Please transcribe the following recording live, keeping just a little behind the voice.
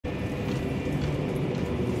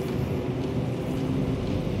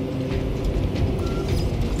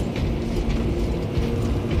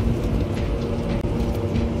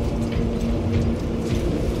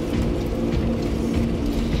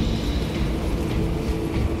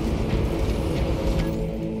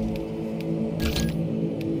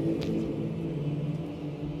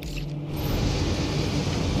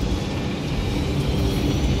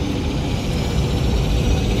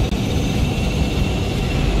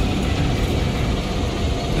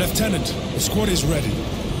Lieutenant, the squad is ready.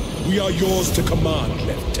 We are yours to command,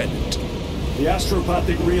 Lieutenant. The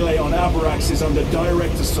astropathic relay on Avarax is under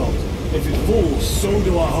direct assault. If it falls, so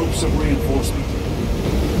do our hopes of reinforcement.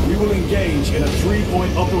 We will engage in a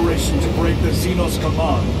three-point operation to break the Xenos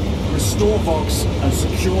command, restore Vox, and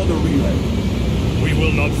secure the relay. We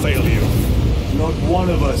will not fail you. Not one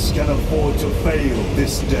of us can afford to fail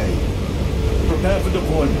this day. Prepare for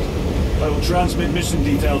deployment. I will transmit mission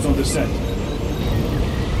details on descent.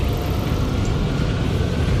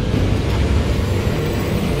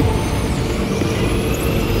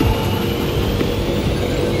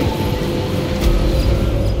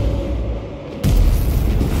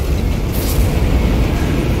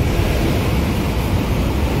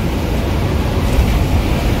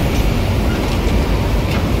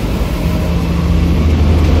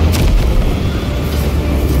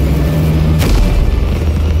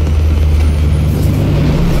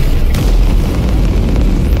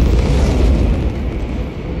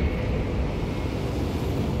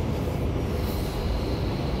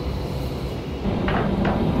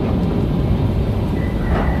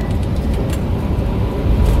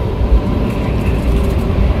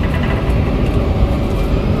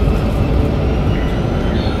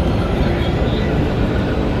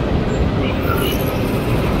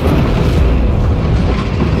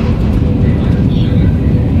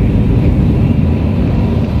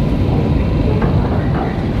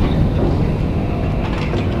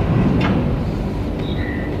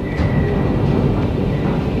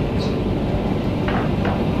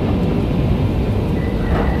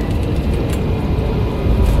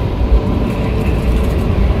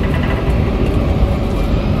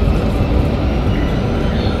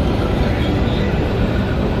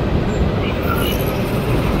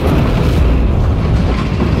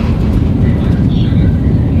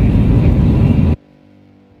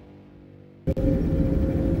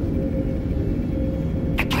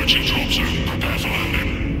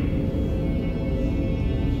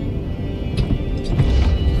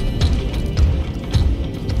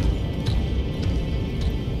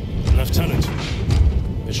 Lieutenant,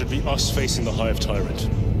 it should be us facing the Hive Tyrant.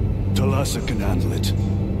 Talassa can handle it.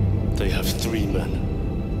 They have 3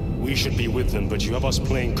 men. We should be with them, but you have us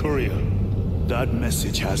playing courier. That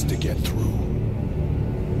message has to get through.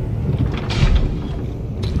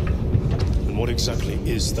 And what exactly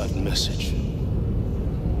is that message?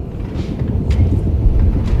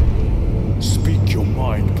 Speak your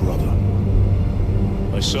mind, brother.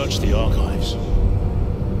 I searched the archives.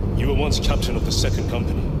 You were once captain of the 2nd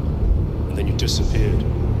Company, and then you disappeared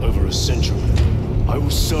over a century. I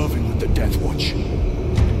was serving with the Death Watch.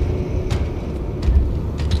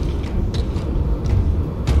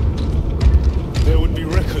 There would be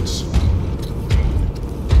records.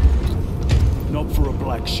 Not for a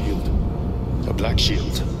Black Shield. A Black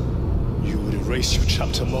Shield? You would erase your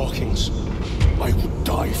chapter markings. I would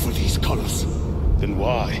die for these colors. Then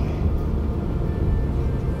why?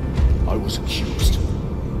 I was accused.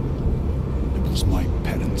 It was my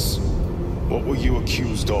penance. What were you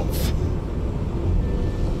accused of?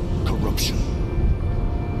 Corruption.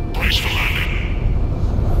 Brace for landing.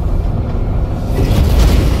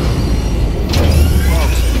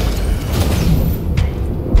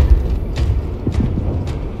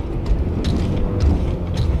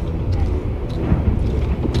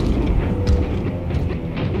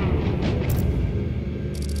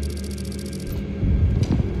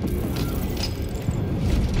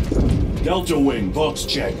 Delta Wing, Vox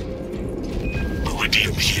check.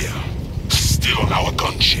 Meridian here. Still on our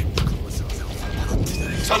gunship.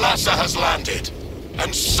 Talassa has landed,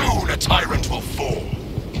 and soon a tyrant will fall.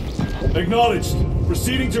 Acknowledged.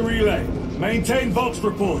 Proceeding to relay. Maintain Vox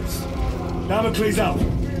reports. Damocles out.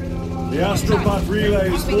 The Astropath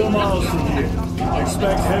relay is 4 miles from here.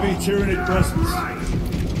 Expect heavy Tyranid presence.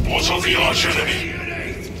 What of the arch enemy?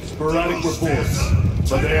 Sporadic reports,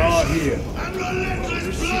 but they are here.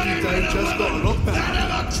 Just got looked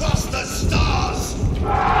at. Across the stars!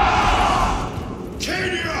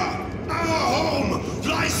 Kenya, our home,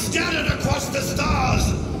 lies scattered across the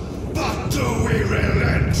stars. But do we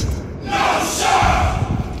relent? No, sir!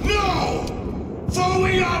 No! For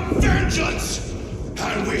we are vengeance!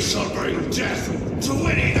 And we shall bring death to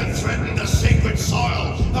any that threaten the sacred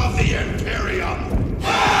soil of the Imperium.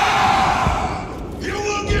 You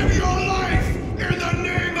will give your life in the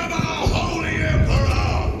name of our holy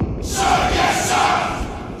Emperor! Sir, yes, sir!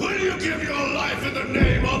 Will you give your life in the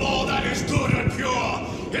name of all that is good and pure?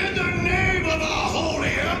 In the name of our holy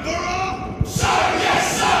Emperor? Sir,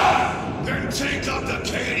 yes, sir! Then take up the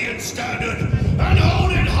Cadian standard and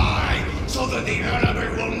hold it high so that the enemy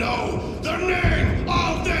will know the name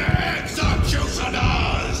of their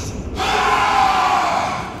executioners!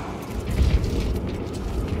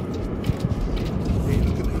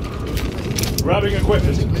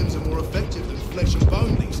 equipment. Limbs are more effective than flesh and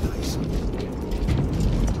bone these days.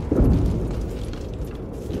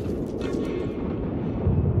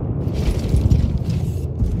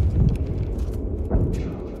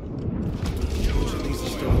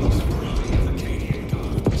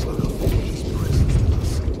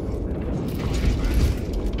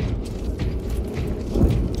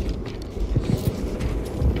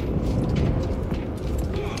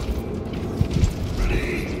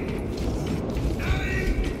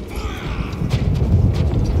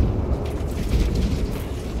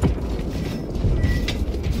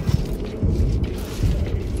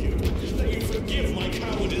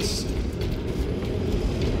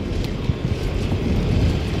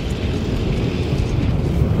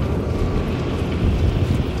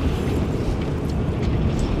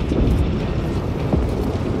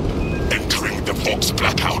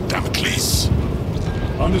 Blackout, Damocles.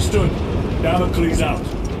 Understood. Damocles out.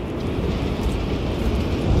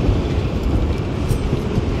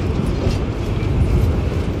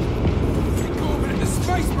 Gorman and the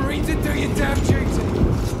Space Marines are doing your damn duty.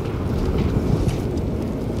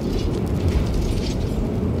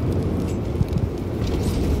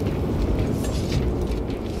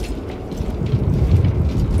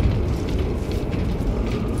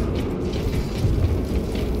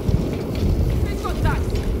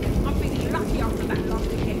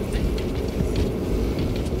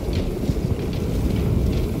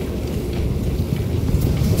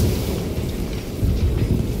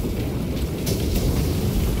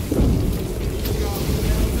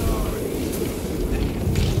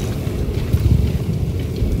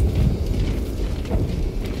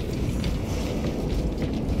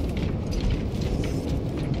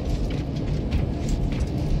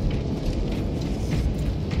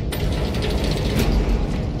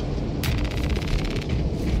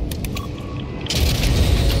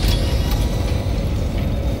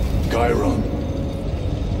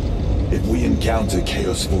 If we encounter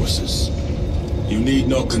Chaos forces, You need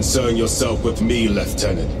not concern yourself with me,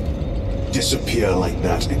 Lieutenant. disappear like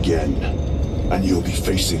that again, and you'll be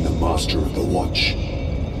facing the Master of the Watch.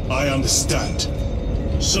 I understand.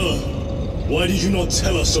 Sir, why did you not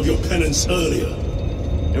tell us of your penance earlier?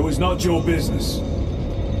 It was not your business.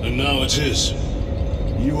 And now it is.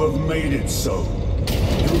 You have made it so,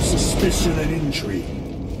 through suspicion and intrigue.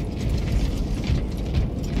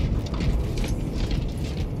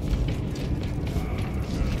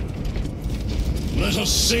 Let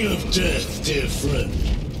us sing of death, dear friend.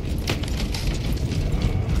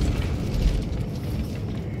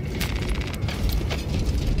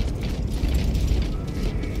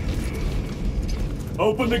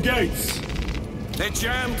 Open the gates! They're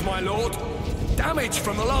jammed, my lord. Damage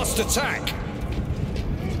from the last attack.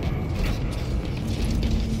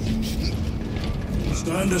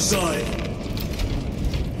 Stand aside.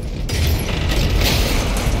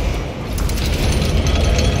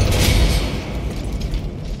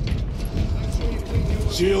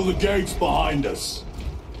 Seal the gates behind us.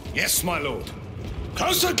 Yes, my lord.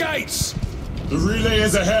 Close the gates! The relay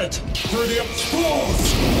is ahead. Through the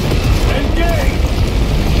Close! Engage!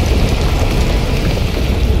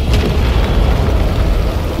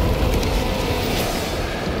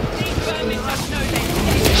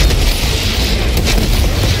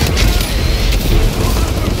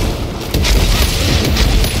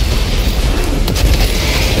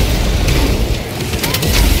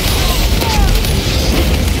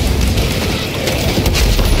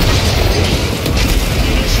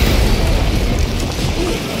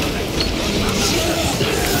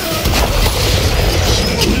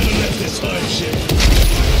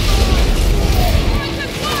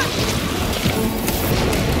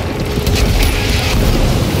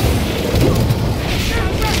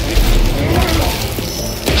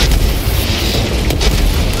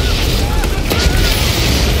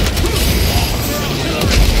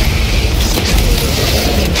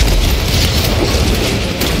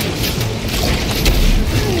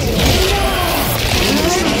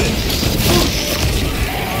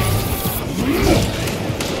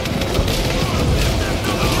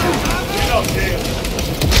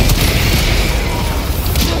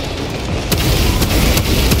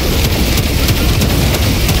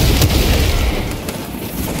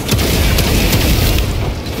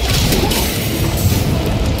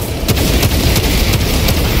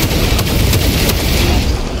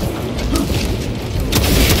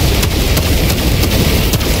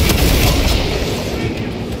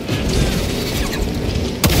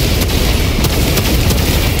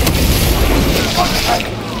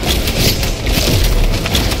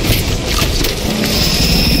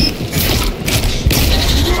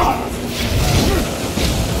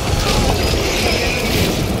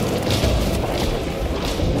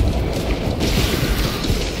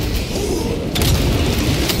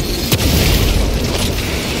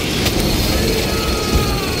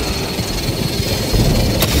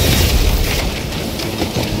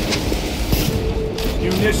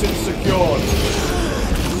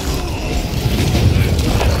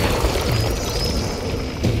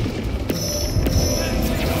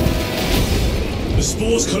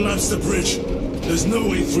 Rebels collapsed the bridge. There's no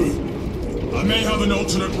way through. I may have an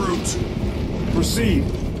alternate route. Proceed.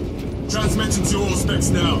 Transmitting to all specs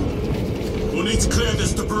now. We'll need to clear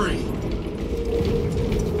this debris.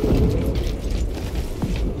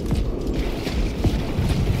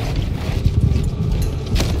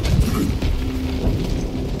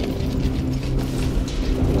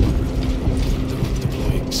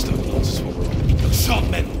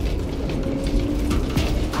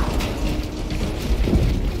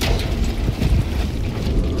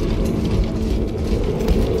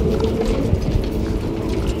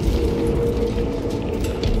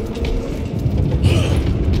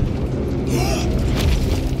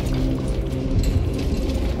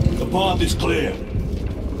 The path is clear.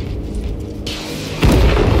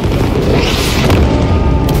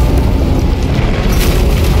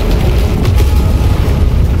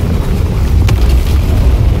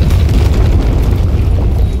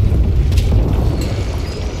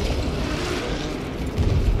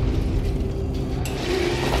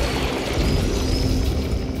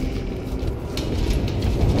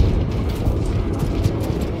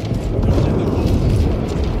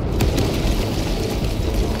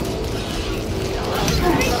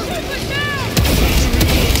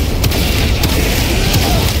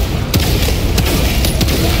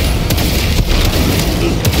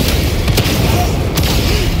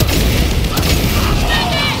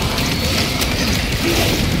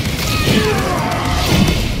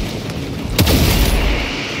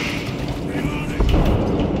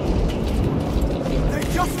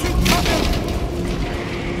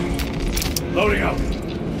 Loading up.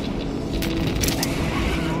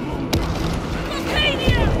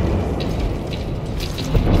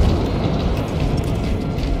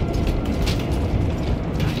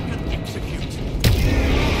 Execute.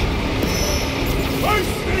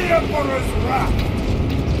 Face the Emperor's wrath!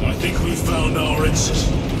 I think we found our exit.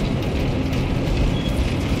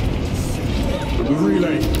 The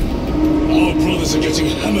relay. Our brothers are getting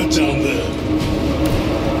hammered down there.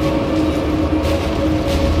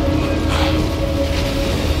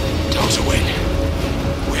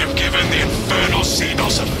 The infernal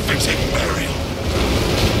Xenos a fitting burial.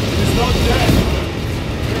 He's not dead.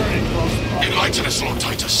 Very close by. Enlighten us, Lord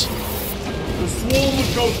Titus. The swarm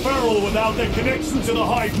would go feral without their connection to the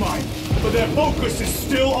hive mind, but their focus is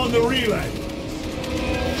still on the relay.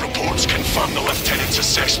 Reports confirm the Lieutenant's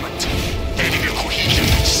assessment. Enemy cohesion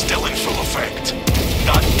is still in full effect.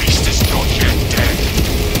 That beast is not yet dead.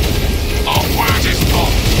 Our word is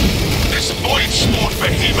bond. This void-sworn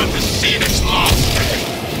behemoth has seen its last day.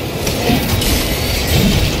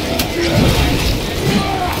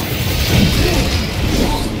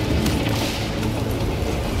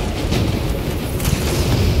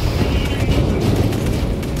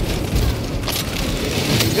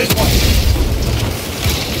 This one!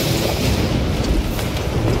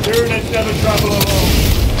 Tyranids never travel alone.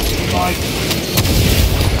 Fine.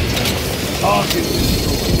 Target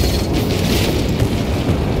destroyed.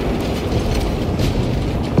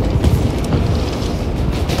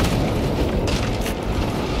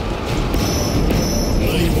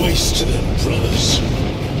 Lay waste to them, brothers.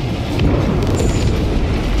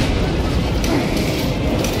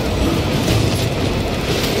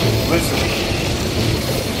 Listen.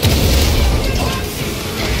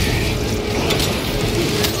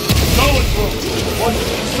 What's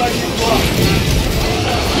inside your block?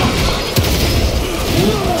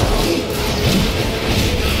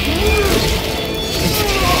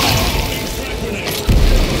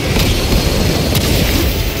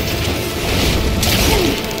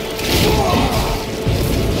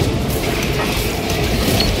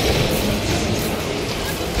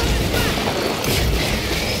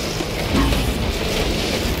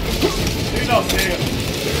 Enough here.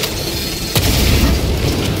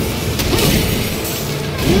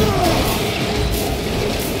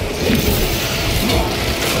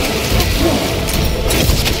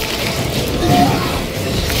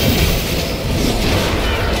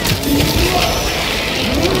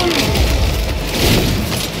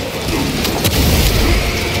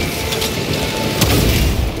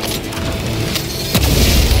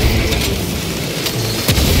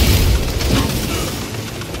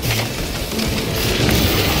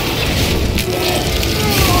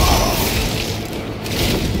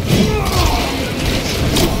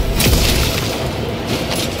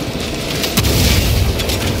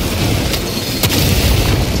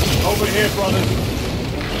 Here, brothers.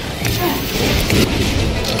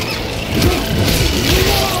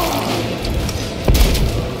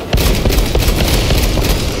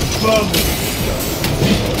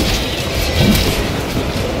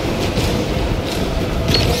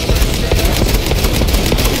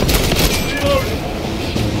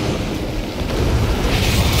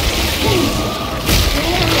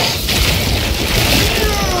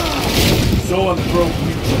 Zoanthrope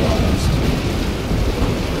neutralized.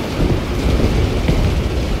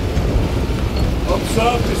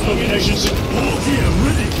 Observe this location. All here,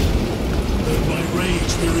 ready! Let my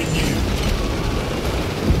rage be renewed.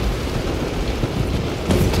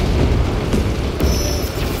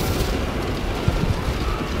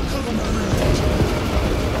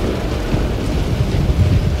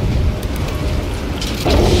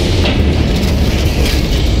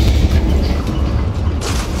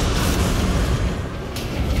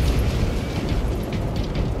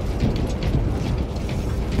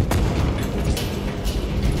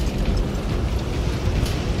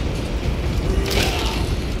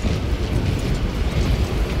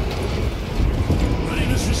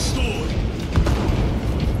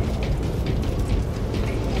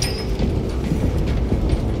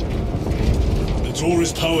 Door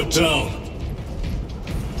is powered down.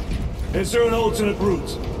 Is there an alternate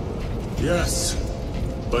route? Yes,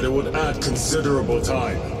 but it would add considerable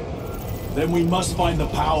time. Then we must find the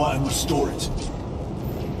power and restore it.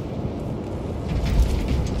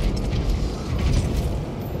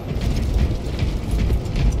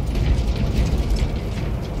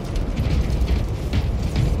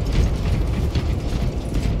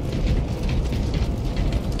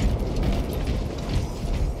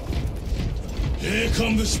 Here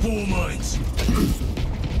come the spore mines.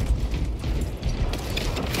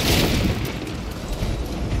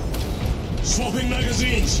 Swapping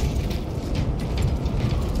magazines.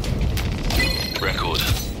 Record.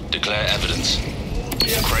 Declare evidence.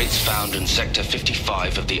 Crates found in Sector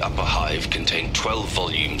 55 of the Upper Hive contain 12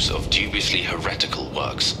 volumes of dubiously heretical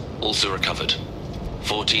works, also recovered.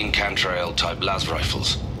 14 Cantrail-type las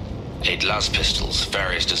rifles. 8 las pistols,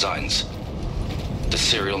 various designs. The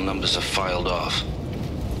serial numbers are filed off.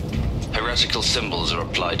 Heretical symbols are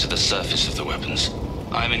applied to the surface of the weapons.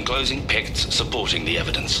 I am enclosing picts supporting the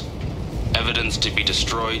evidence. Evidence to be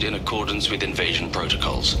destroyed in accordance with invasion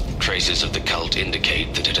protocols. Traces of the cult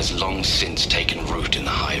indicate that it has long since taken root in the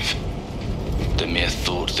Hive. The mere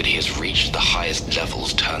thought that he has reached the highest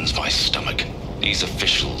levels turns my stomach. These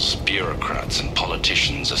officials, bureaucrats, and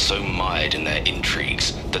politicians are so mired in their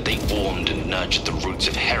intrigues that they warmed and nurtured the roots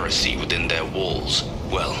of heresy within their walls.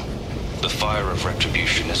 Well, the fire of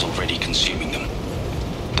retribution is already consuming them.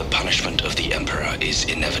 The punishment of the Emperor is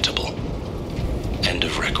inevitable. End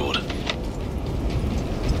of record.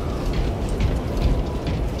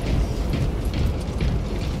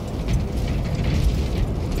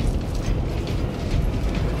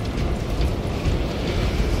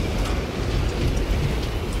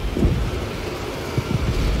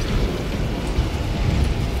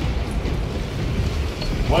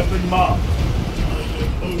 Weapon marked. I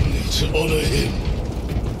live only to honor him.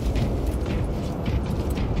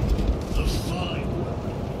 The fine.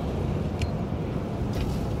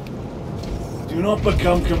 Do not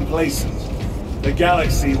become complacent. The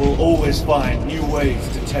galaxy will always find new ways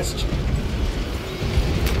to test you.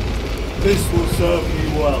 This will serve me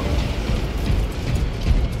well.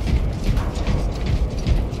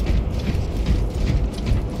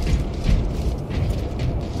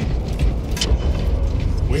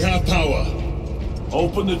 We have power.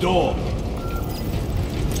 Open the door.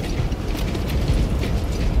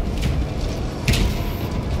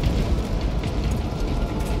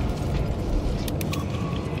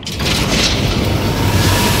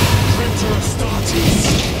 Printer Astartes.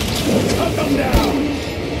 Cut them down!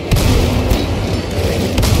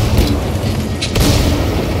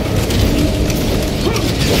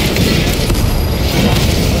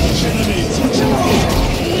 Enemy, touch it.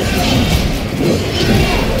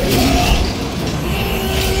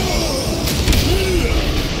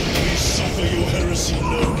 We suffer your heresy no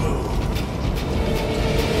more.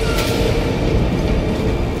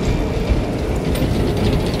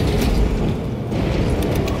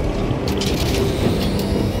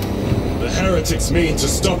 The heretics mean to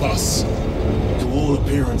stop us. To all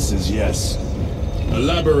appearances, yes.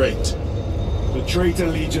 Elaborate. The Traitor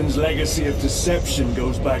Legion's legacy of deception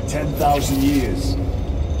goes back 10,000 years.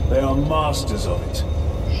 They are masters of it.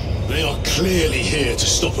 They are clearly here to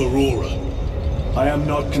stop Aurora. I am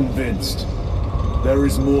not convinced. There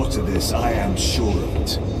is more to this, I am sure of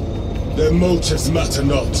it. Their motives matter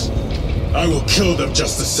not. I will kill them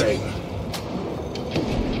just the same.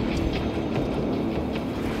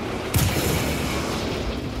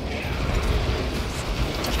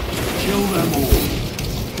 Kill them all.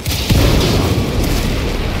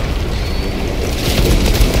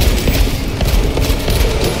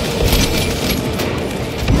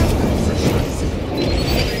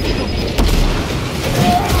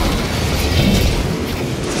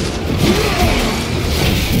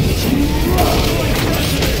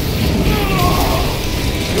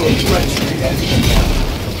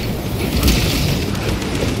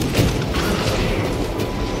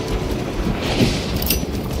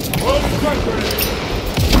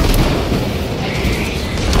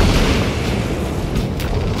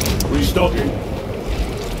 Restocking.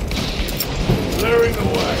 Clearing the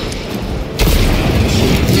way.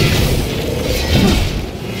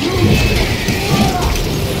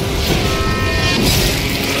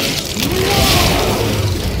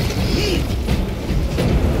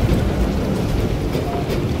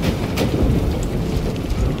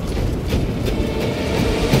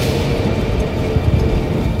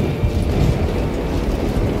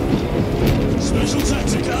 Special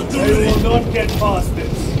tactic out the They ready. will not get past this.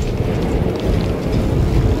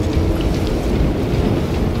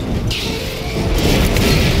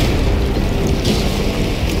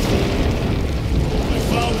 I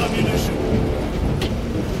found ammunition.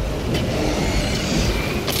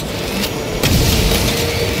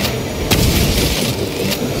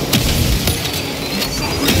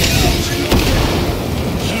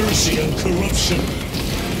 Heresy and corruption.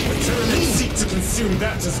 The Tyranids seek to consume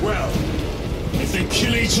that as well. If they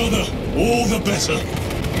kill each other, all the better.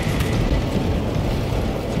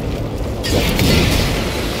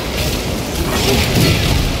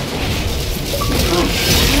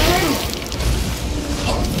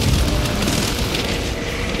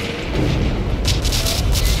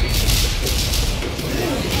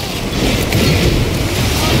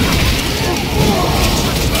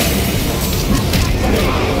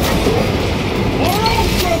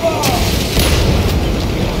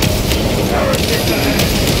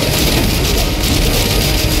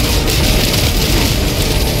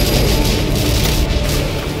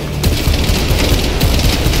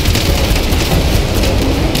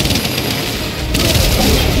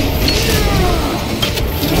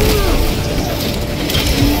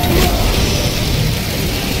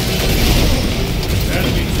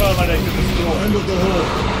 End of the hall.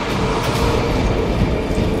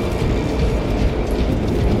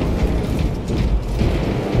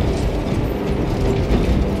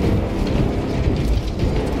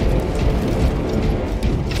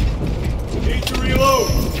 Need to reload.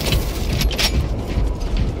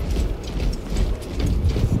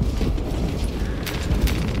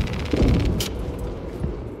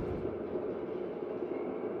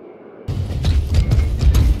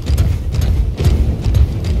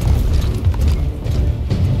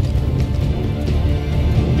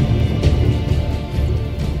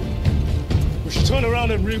 We should turn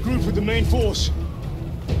around and regroup with the main force.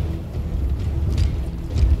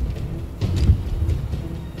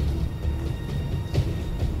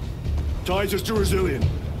 Titus to Resilient.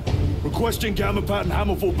 Requesting Gamma Pat and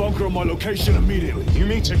Hammerfall bunker on my location immediately. You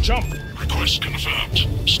mean to jump? Request confirmed.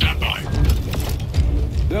 Stand by.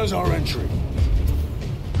 There's our entry.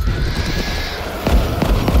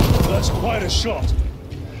 That's quite a shot.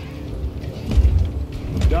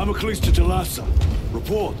 Damocles to Talassa.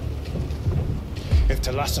 Report. If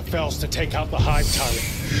Talassa fails to take out the Hive Tyrant,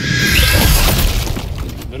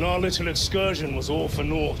 then our little excursion was all for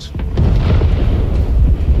naught.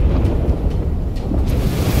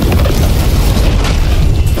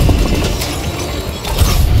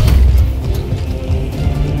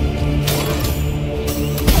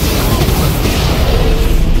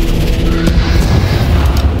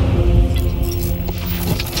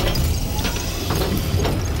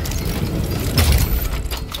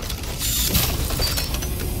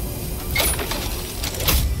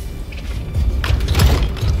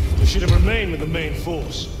 Should have remained with the main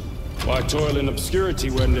force. Why toil in obscurity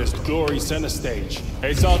when there's glory center stage?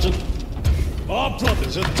 Hey, Sergeant? Our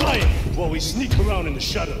brothers are dying while we sneak around in the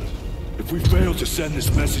shadows. If we fail to send this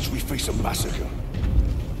message, we face a massacre.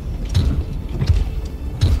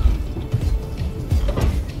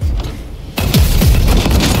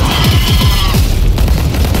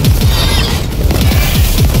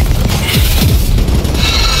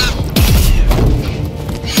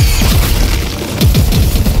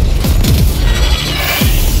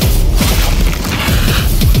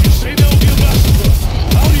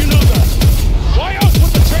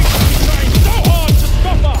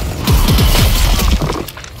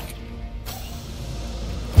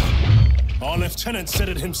 Lieutenant said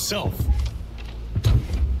it himself.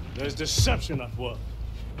 There's deception at work.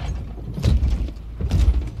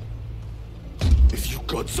 If you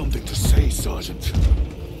got something to say, Sergeant.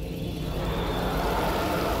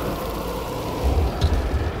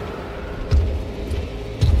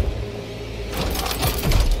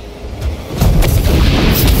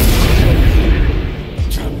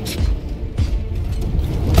 Damn it.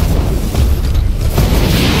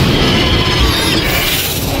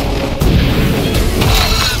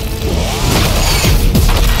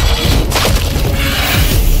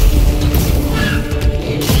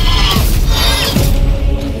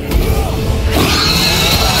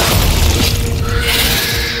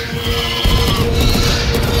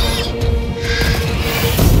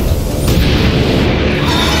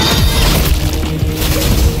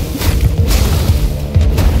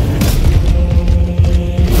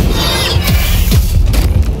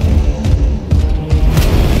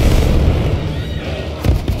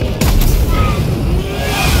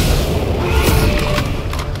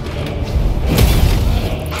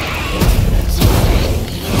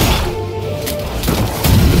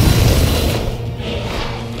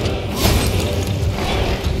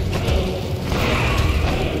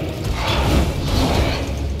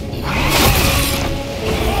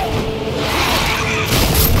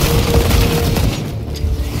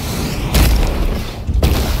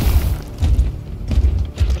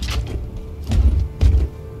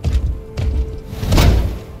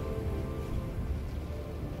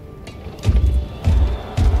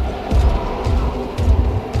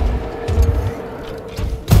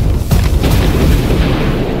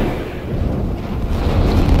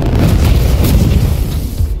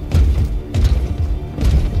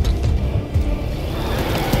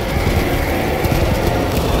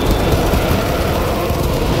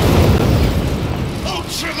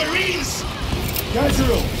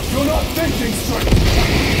 Wasting strength!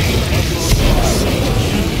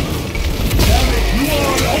 Damn it, you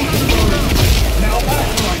are an ultimate! Now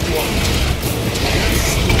act like one!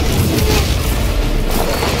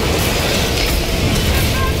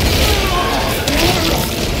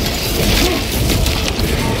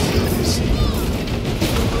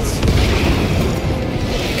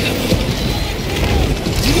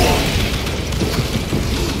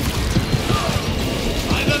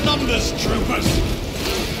 By the numbers, troopers!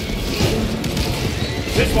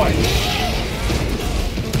 This way!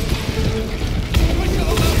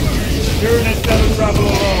 Tyrannus never travel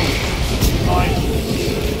alone. Mine.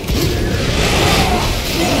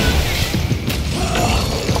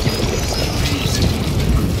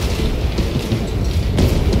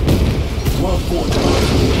 Well fought.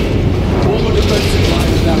 Form a defensive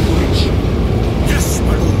line in that breach. Yes,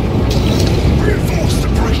 my lord! Reinforce the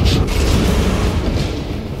breach!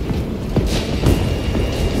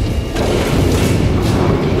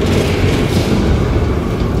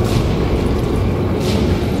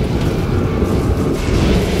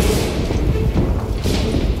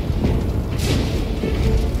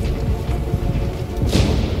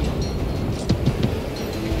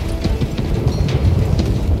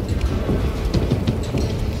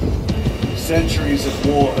 Centuries of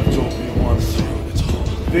war have taught me one thing.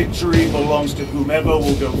 Victory belongs to whomever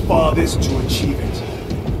will go farthest to achieve it.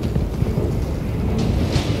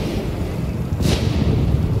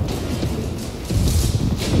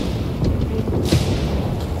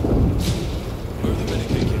 Where are the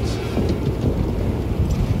renegade kids?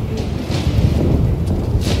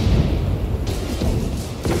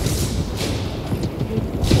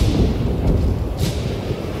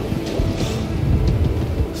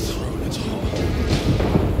 Throw in its hole.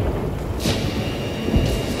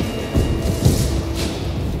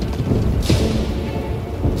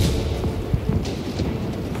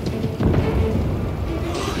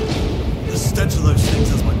 The stench of those things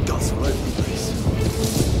has my guts all over the place.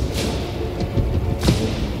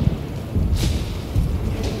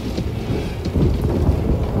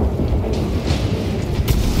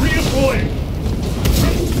 Redeploying!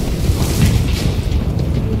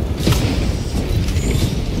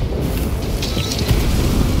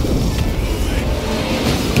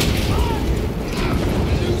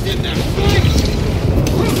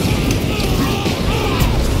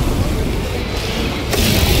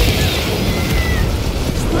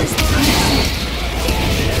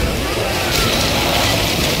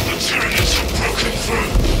 The Tyrannus have broken through.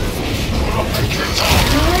 We'll break your top.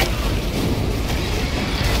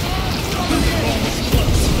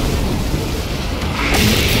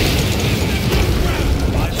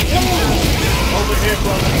 Over here,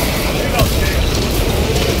 brother. Get up there.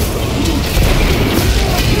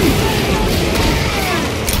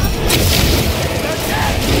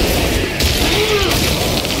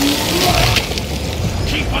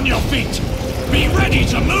 Keep on your feet! Be ready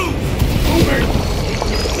to move! Moving!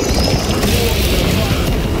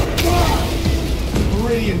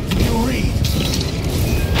 Meridian, do you read?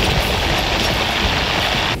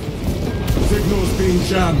 Signal's being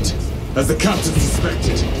jammed, as the captain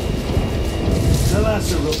suspected.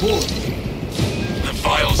 Thalassa, report. The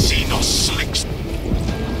vile Xenos slicks.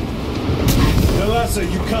 Thalassa,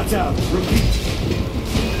 you cut out. Repeat.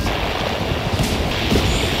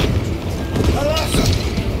 Thalassa!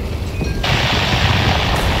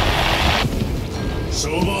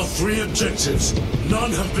 So of our 3 objectives,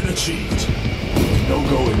 none have been achieved. No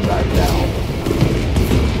going back now.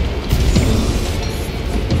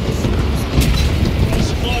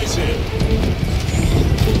 Supplies here.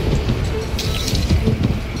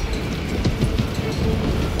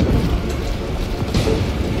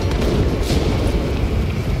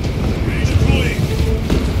 Redeploying!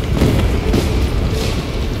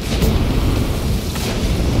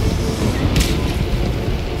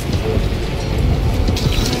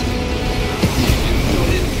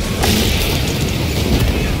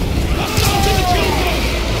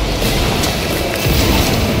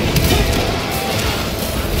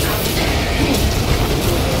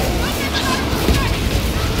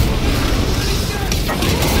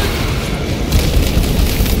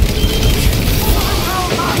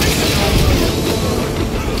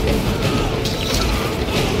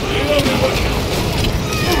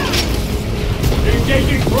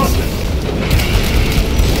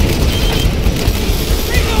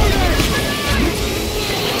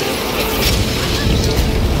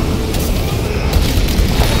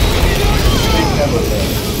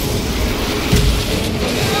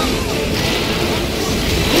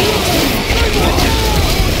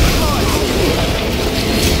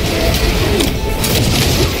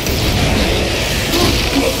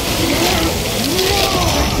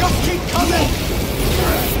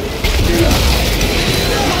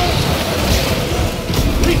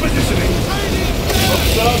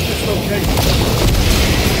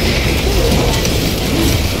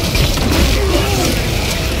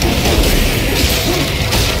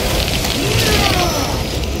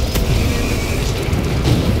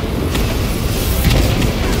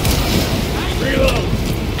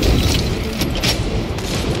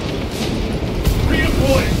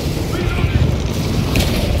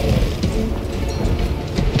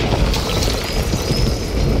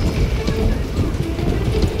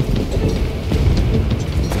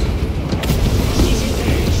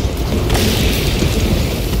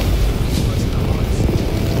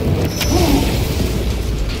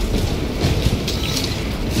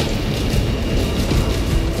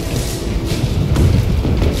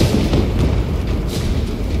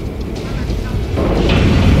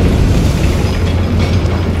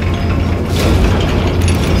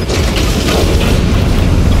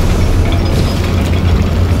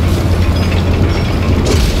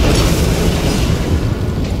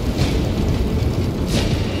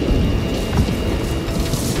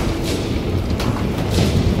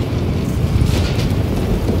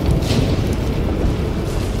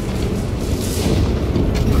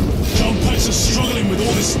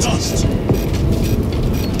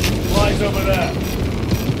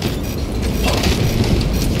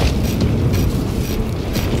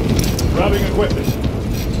 Grabbing equipment.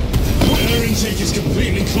 Air intake is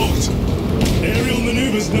completely clogged. Aerial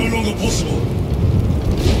maneuvers no longer possible.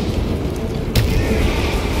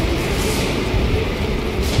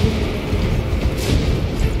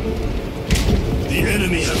 The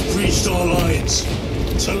enemy have breached our lines.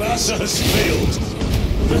 Talassa has failed.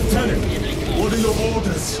 Lieutenant, what are your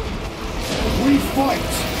orders? We fight!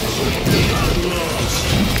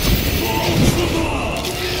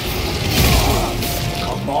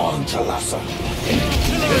 Come on, Talassa.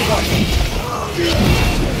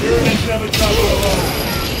 Pyramids never travel alone.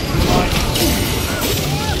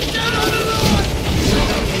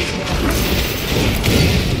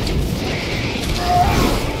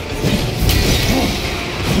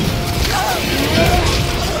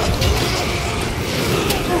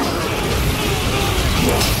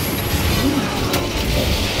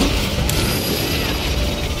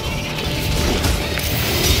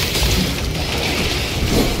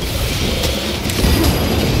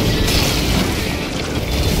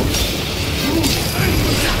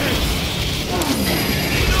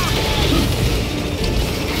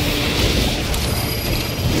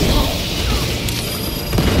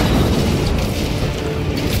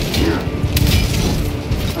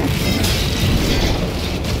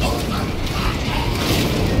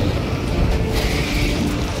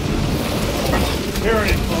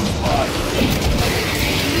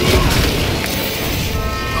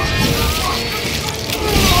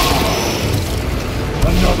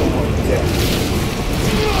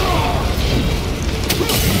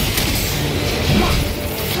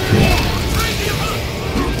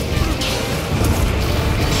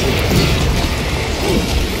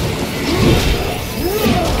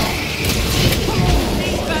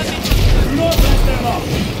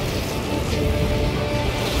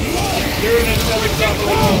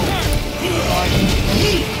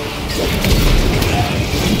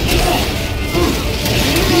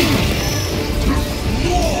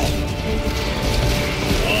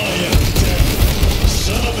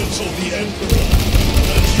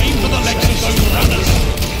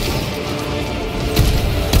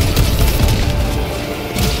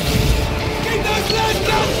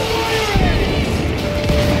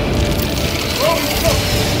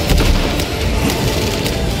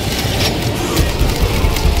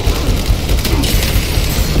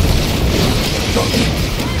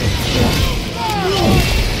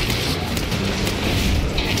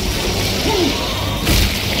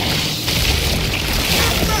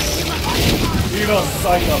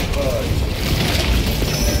 Sight of birds.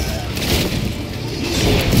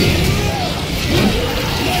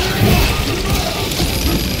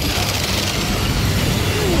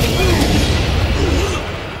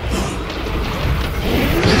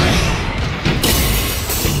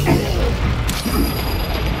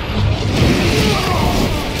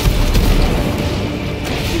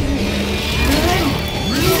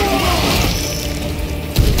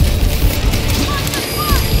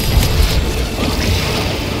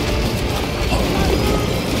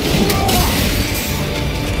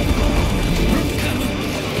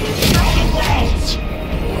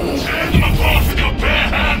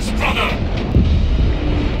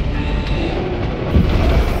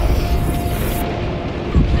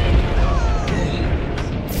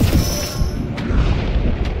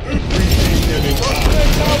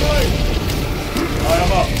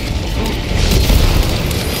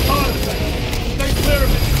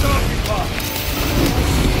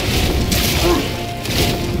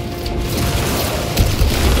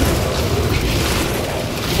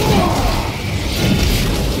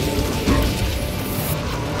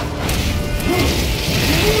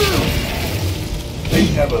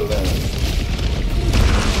 Never learn.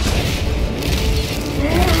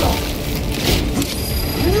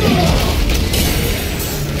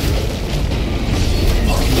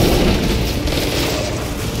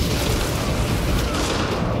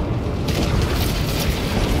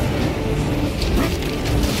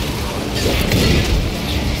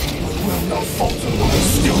 Will not falter while I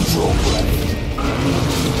still draw breath.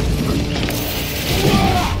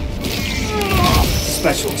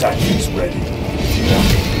 Special tactics ready.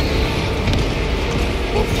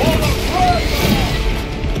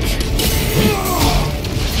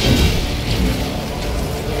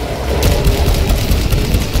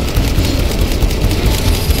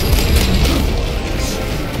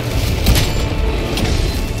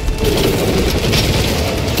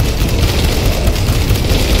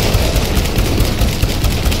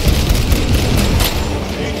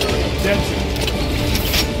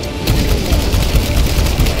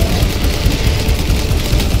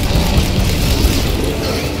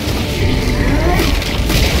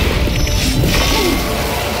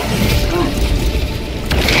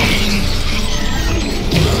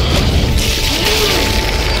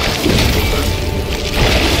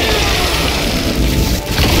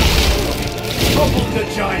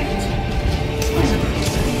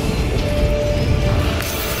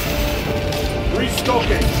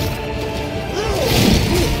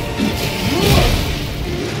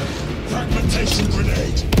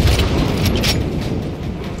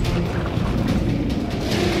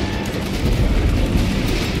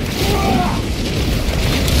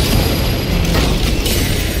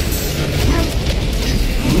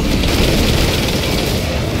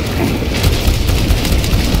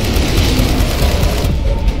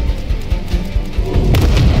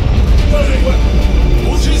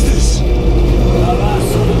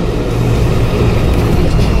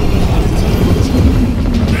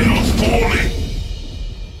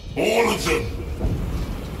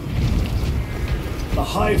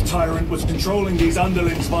 tyrant was controlling these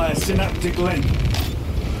underlings via synaptic link.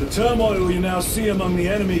 The turmoil you now see among the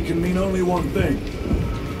enemy can mean only one thing.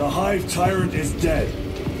 The Hive tyrant is dead.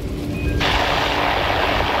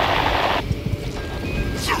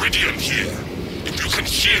 Viridian here. If you can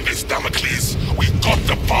hear this, Damocles, we've got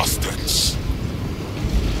the bastards.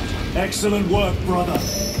 Excellent work, brother.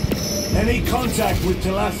 Any contact with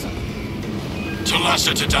Talassa?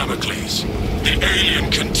 Talassa to Damocles. The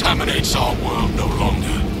alien contaminates our world no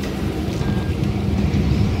longer.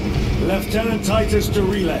 Lieutenant Titus to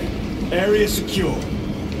relay. Area secure.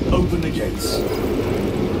 Open the gates.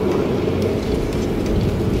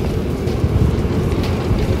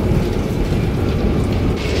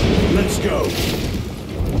 Let's go.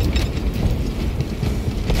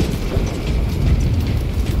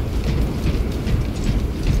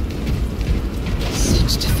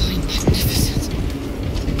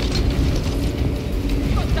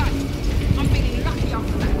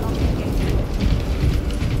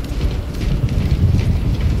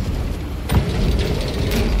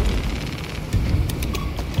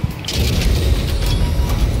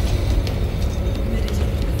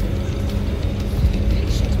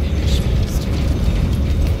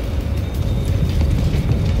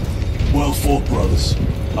 Brothers,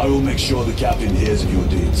 I will make sure the captain hears of your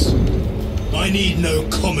deeds. I need no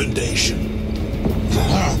commendation.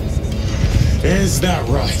 Is that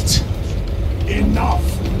right? Enough!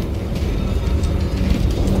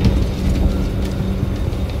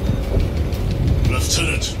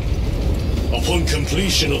 Lieutenant, upon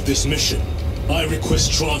completion of this mission, I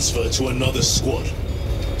request transfer to another squad.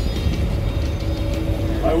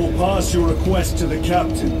 I will pass your request to the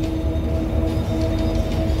captain.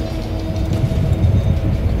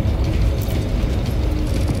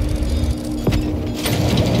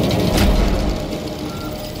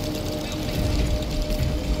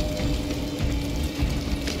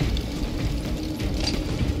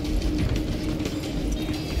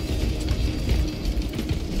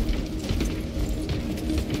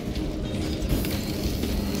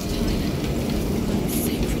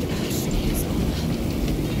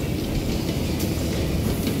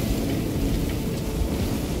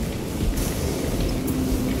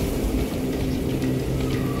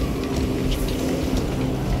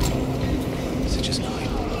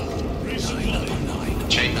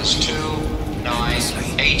 Chambers 2, 9,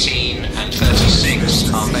 18, and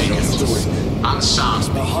 36 are vacant.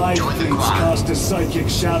 Unsung, The Hive join the things choir. cast a psychic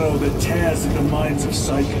shadow that tears at the minds of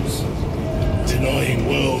psychers. Denying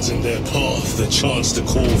worlds in their path the chance to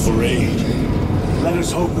call for aid. Let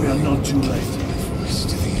us hope we are not too late. Voice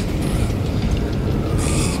to the Emperor.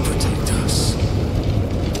 May he protect us.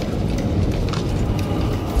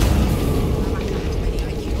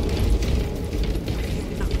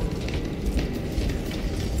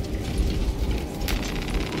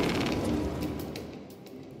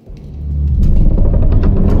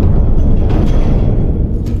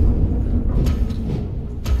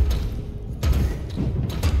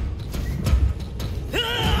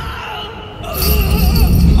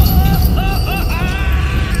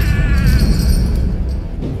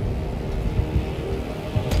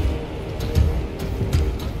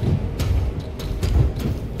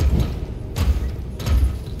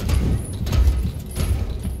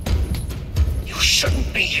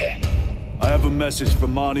 Shouldn't be here. I have a message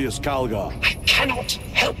from Marnius Calgar. I cannot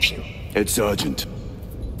help you. It's urgent.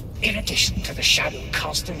 In addition to the shadow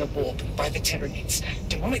cast in the warp by the Tyranids,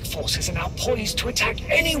 demonic forces are now poised to attack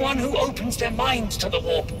anyone who opens their minds to the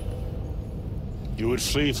warp. You would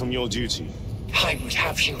flee from your duty. I would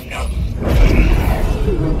have you know.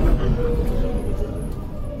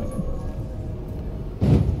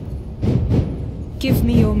 Give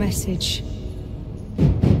me your message.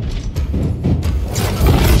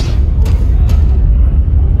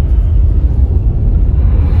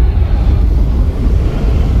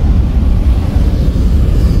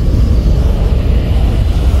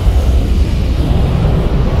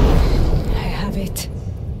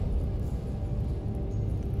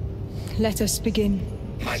 Let us begin.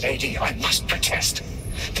 My lady, I must protest.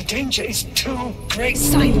 The danger is too great.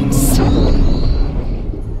 Silence!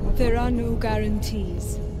 There are no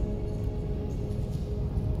guarantees.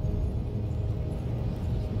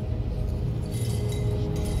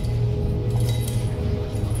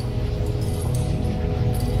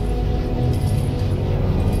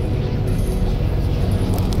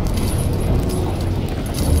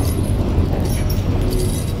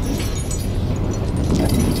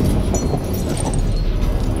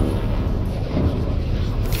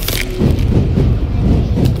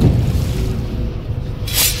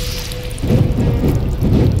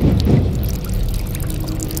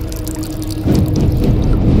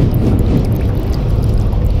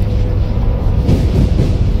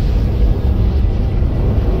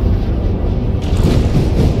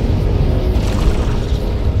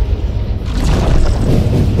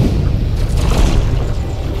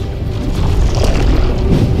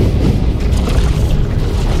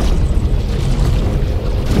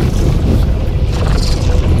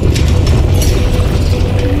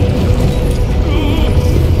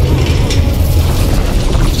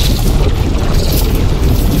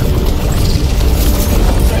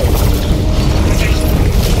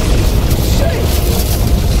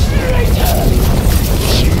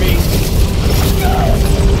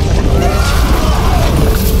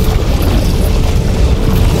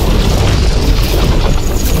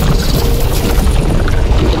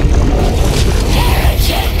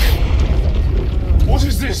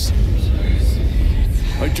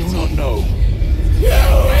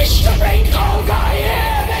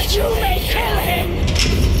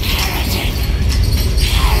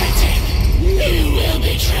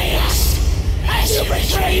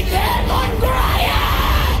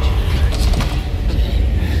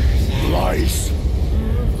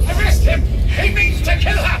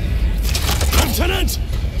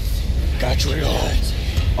 Legends. Gadriel.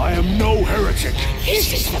 I am no heretic.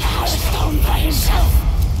 Uses the power stone for himself.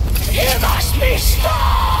 He must be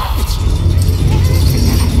stopped!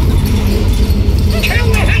 Kill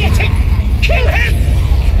the heretic! Kill him!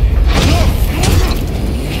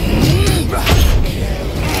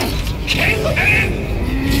 Kill him!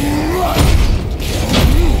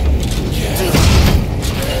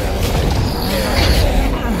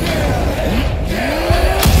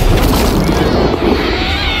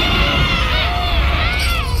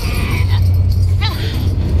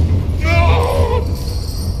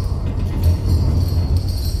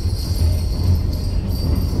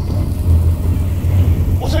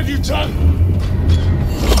 What have you done?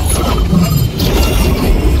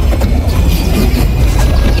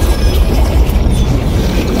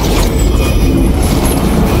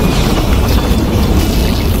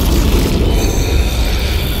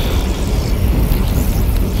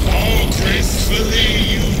 How gracefully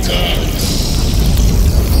you dance!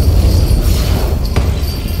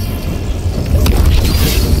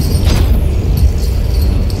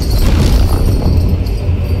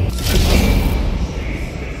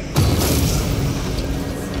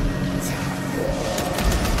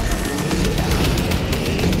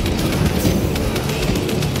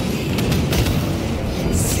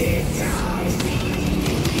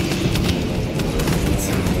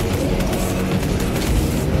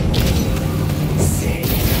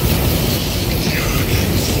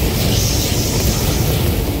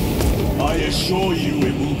 I assure you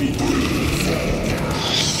it will be brief.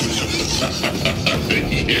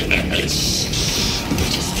 Yes.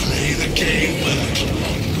 Let us play the game.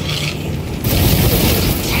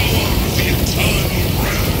 Power of the eternal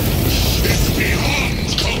realm is beyond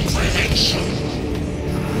comprehension.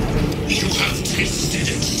 You have tasted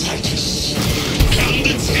it, Titus, and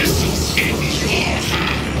its essence in your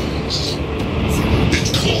hands. It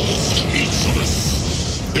caused each of us,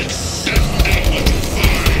 extending a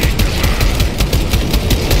divine hand.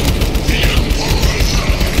 The Emperor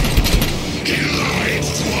lied. He lied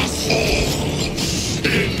to us all.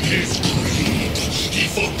 In his greed, he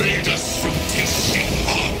forbade us from tasting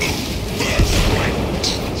our own birthright.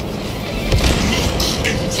 Look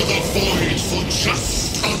into the void for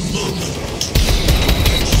just a moment.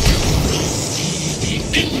 You will see the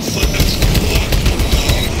infinite wonder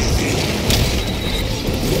within.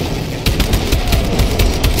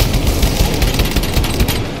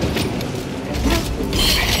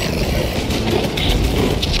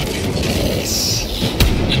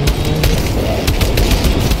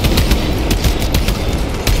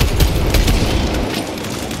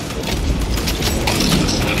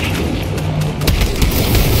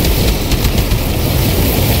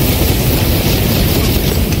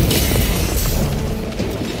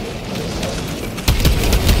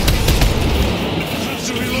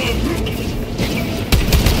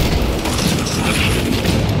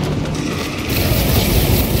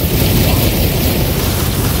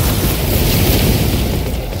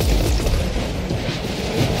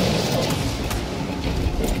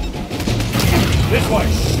 This way!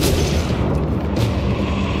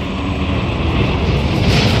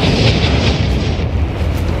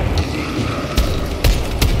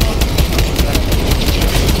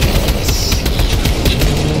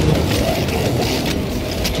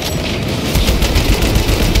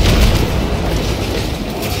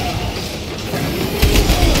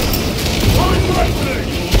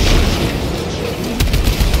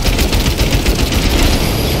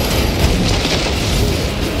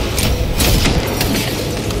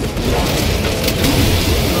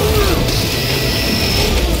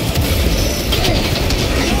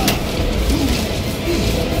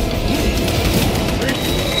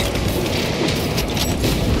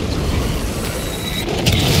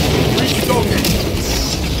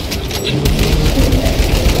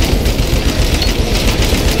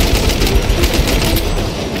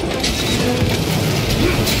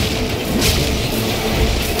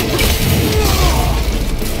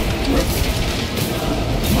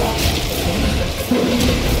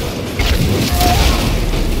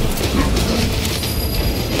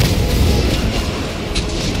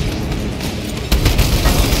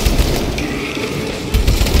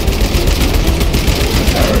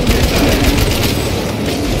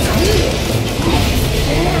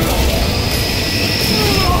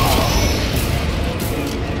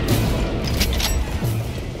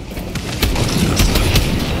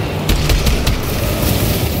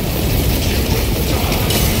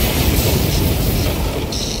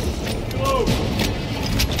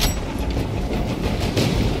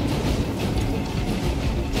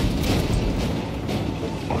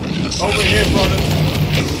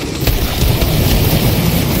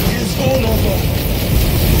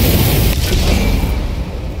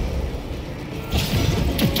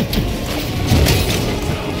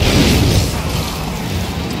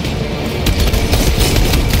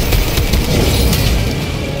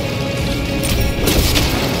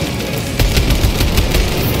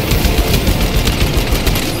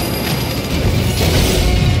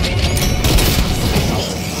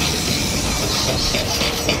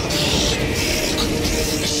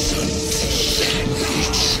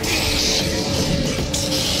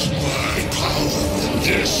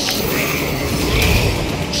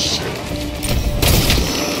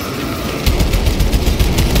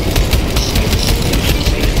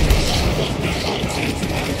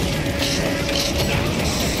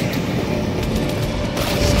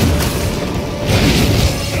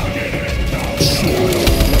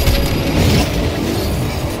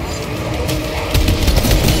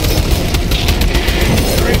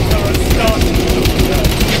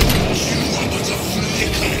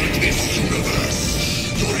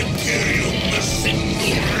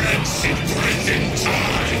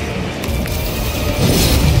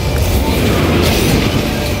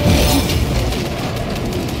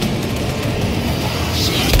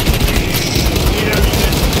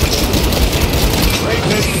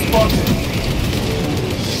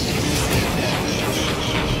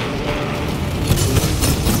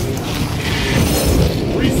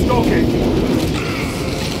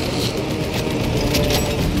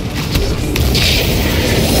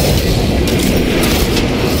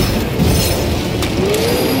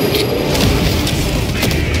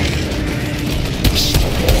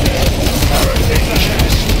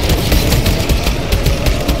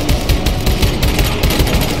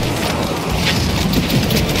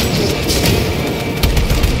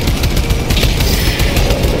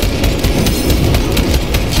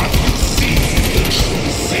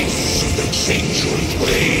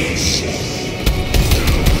 ways.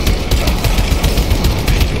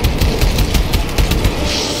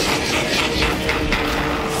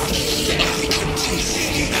 I can taste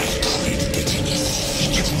the acrid bitterness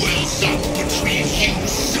that wells up between you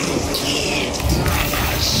so-called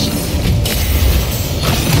brothers.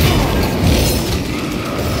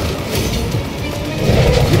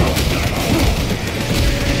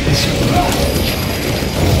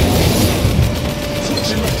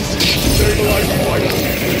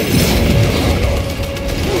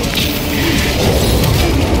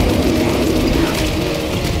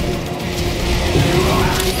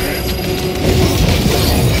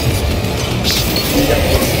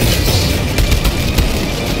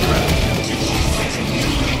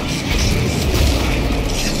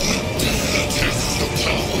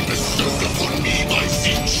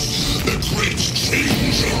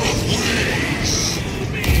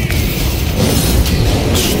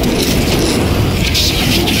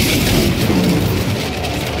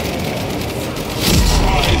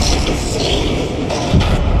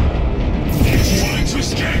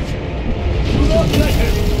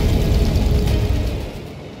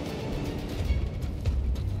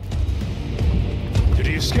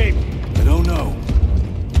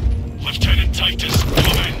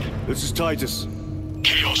 Titus.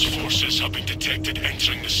 Chaos forces have been detected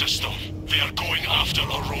entering the system. They are going after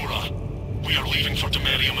Aurora. We are leaving for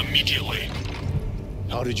Demerium immediately.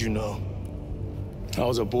 How did you know? I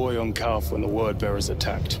was a boy on Calf when the Word Bearers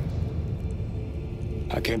attacked.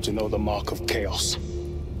 I came to know the mark of chaos.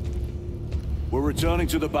 We're returning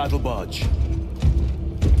to the battle barge.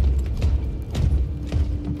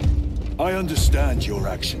 I understand your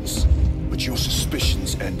actions, but your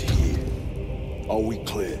suspicions end here. Are we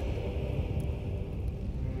clear?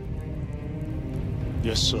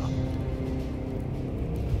 Yes, sir.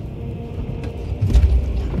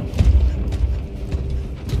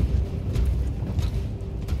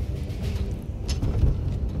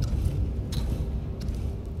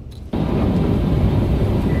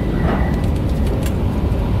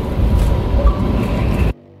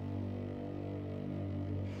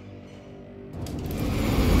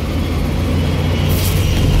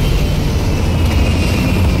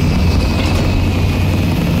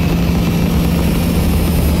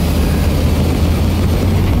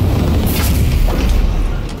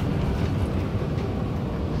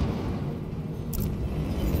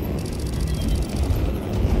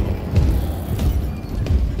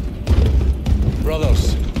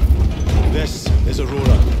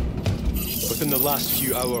 Last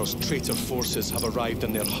few hours, traitor forces have arrived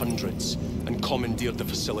in their hundreds and commandeered the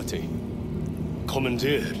facility.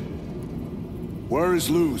 Commandeered? Where is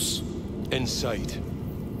Luz? Inside.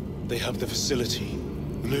 They have the facility,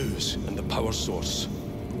 Luz, and the power source.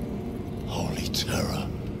 Holy terror.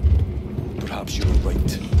 Perhaps you were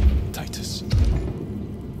right, Titus.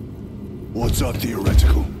 What's our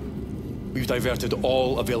theoretical? We've diverted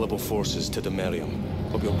all available forces to Demerium,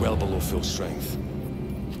 but we're well below full strength.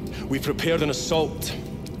 We've prepared an assault,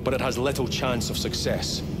 but it has little chance of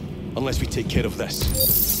success, unless we take care of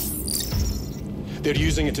this. They're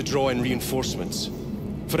using it to draw in reinforcements.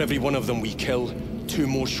 For every one of them we kill, 2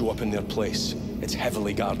 more show up in their place. It's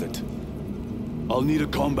heavily guarded. I'll need a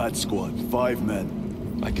combat squad, 5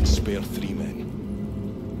 men. I can spare 3 men.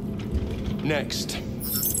 Next,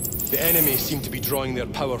 the enemy seem to be drawing their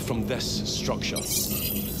power from this structure.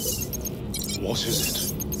 What is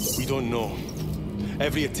it? We don't know.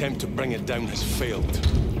 Every attempt to bring it down has failed.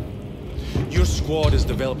 Your squad has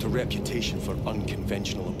developed a reputation for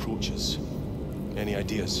unconventional approaches. Any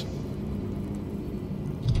ideas?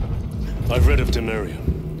 I've read of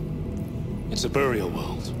Demerium. It's a burial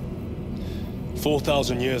world.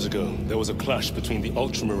 4,000 years ago, there was a clash between the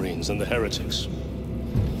Ultramarines and the Heretics.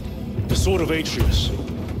 The Sword of Atreus,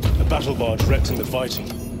 a battle barge wrecked in the fighting,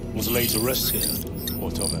 was laid to rest here.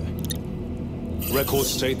 What of it? Records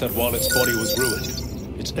state that while its body was ruined,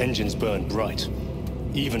 its engines burned bright,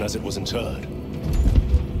 even as it was interred.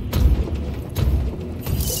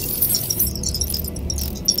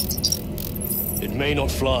 It may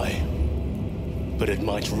not fly, but it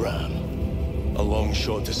might ram. A long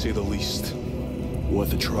shot to say the least.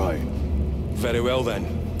 Worth a try. Very well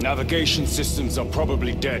then. Navigation systems are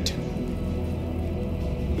probably dead.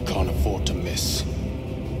 We can't afford to miss.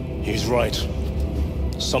 He's right.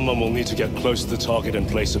 Someone will need to get close to the target and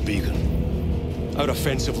place a beacon. Our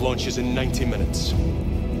offensive launches in 90 minutes.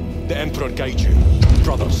 The Emperor guide you,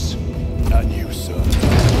 brothers. And you, sir.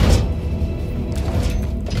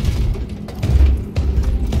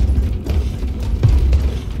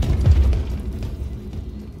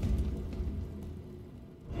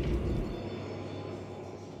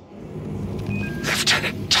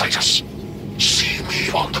 Lieutenant Titus. See me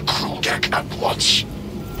on the crew deck at once.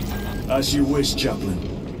 As you wish, Chaplain.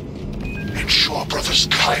 Ensure brothers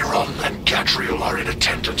Chiron and Gadriel are in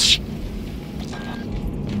attendance.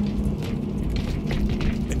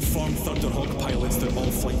 Inform Thunderhawk pilots that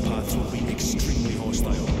all flight paths will be extremely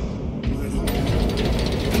hostile.